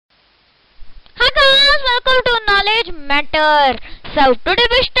matter. So today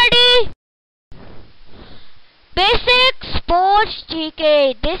we study basic sports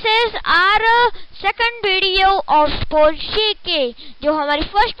GK. This is our second video of sports GK. जो हमारी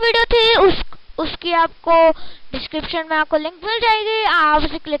first video थी उसकी आपको description में आपको लिंक मिल जाएगी, आप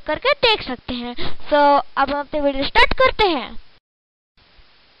उसे क्लिक करके देख सकते हैं। So अब हम अपनी वीडियो स्टार्ट करते हैं।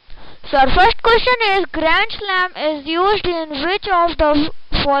 So our first question is, Grand Slam is used in which of the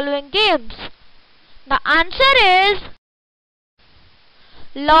following games? The answer is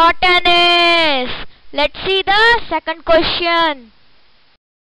lawn tennis. Let's see the second question.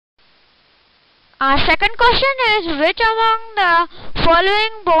 Our second question is, which among the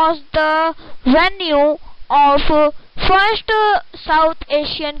following was the venue of first South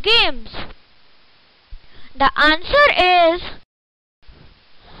Asian Games? The answer is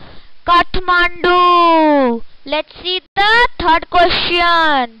Kathmandu. Let's see the third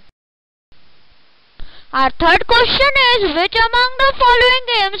question. Our third question is, which among the following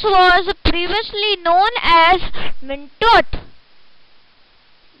games was previously known as Mintot?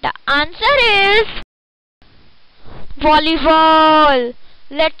 The answer is volleyball.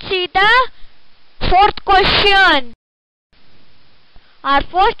 Let's see the fourth question. Our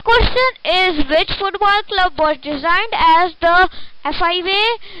fourth question is, which football club was designed as the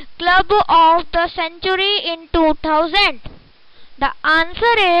FIA Club of the Century in 2000? The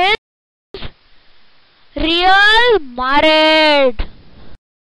answer is Real Madrid.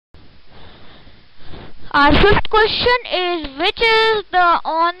 Our fifth question is, which is the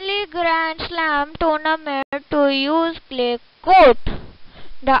only Grand Slam tournament to use clay court?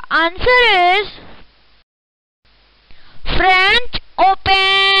 The answer is French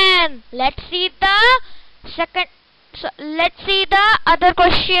Open. Let's see the other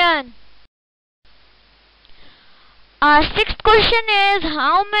question. Our sixth question is,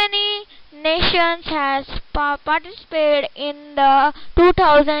 how many nations has participated in the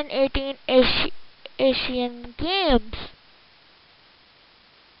 2018 Asian Games?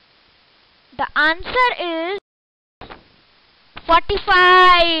 The answer is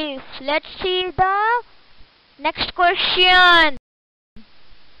 45. Let's see the next question.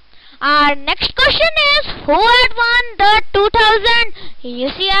 Our next question is, who had won the 2000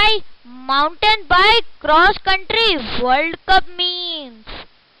 UCI Mountain Bike Cross Country World Cup means?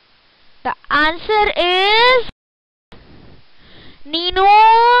 The answer is Nino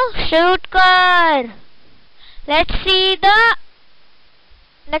Schumacher. Let's see the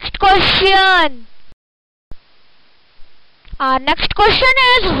next question. Our next question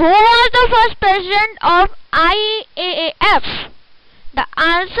is, who was the first president of IAAF? The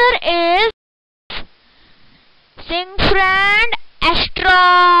answer is Siegfried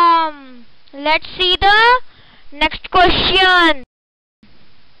Ostrom. Let's see the next question.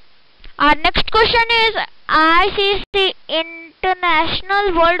 Our next question is, ICC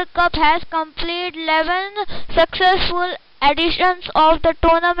International World Cup has completed 11 successful editions of the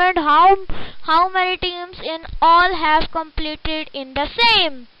tournament. How many teams in all have completed in the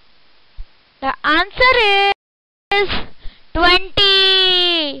same? The answer is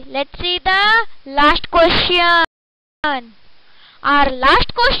 20. Let's see the last question. Our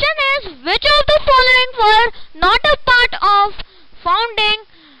last question is, which of the following were not a part of founding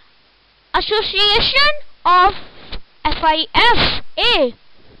association of FIFA?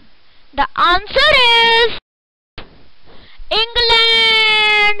 The answer is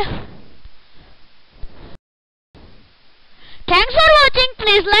England. Thanks for watching.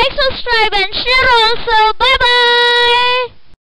 Please like, subscribe and share also. Bye bye.